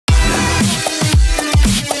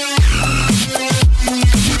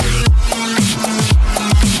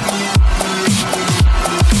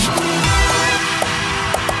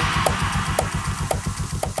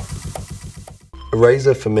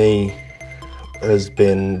Razer for me has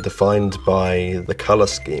been defined by the color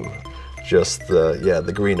scheme, just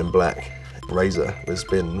the green and black. Razer has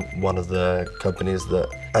been one of the companies that,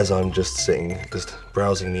 as I'm just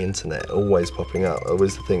browsing the internet, always popping up,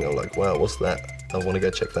 always the thing, I'm like, wow, what's that? I want to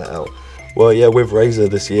go check that out. Well, yeah, with Razer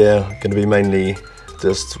this year, going to be mainly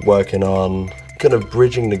just working on kind of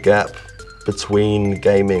bridging the gap between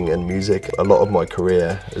gaming and music. A lot of my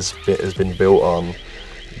career has been built on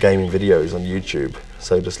gaming videos on YouTube,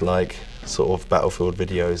 so just like sort of Battlefield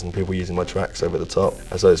videos and people using my tracks over the top.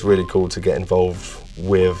 And so it's really cool to get involved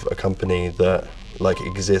with a company that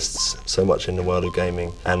exists so much in the world of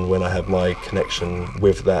gaming, and when I have my connection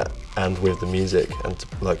with that and with the music, and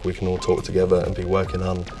we can all talk together and be working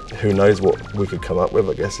on who knows what we could come up with.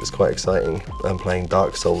 I guess it's quite exciting. I'm playing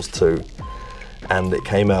Dark Souls 2, and it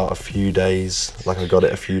came out a few days, I got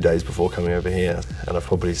it a few days before coming over here, and I've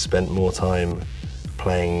probably spent more time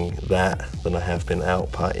playing that than I have been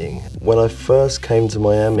out partying. When I first came to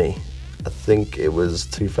Miami, I think it was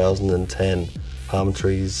 2010, palm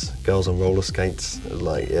trees, girls on roller skates. It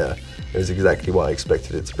was it was exactly what I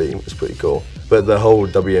expected it to be. It was pretty cool. But the whole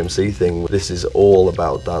WMC thing, this is all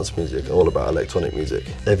about dance music, all about electronic music.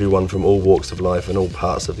 Everyone from all walks of life and all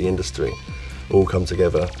parts of the industry all come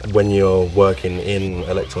together. When you're working in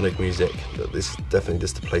electronic music, this is definitely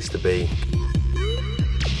just the place to be.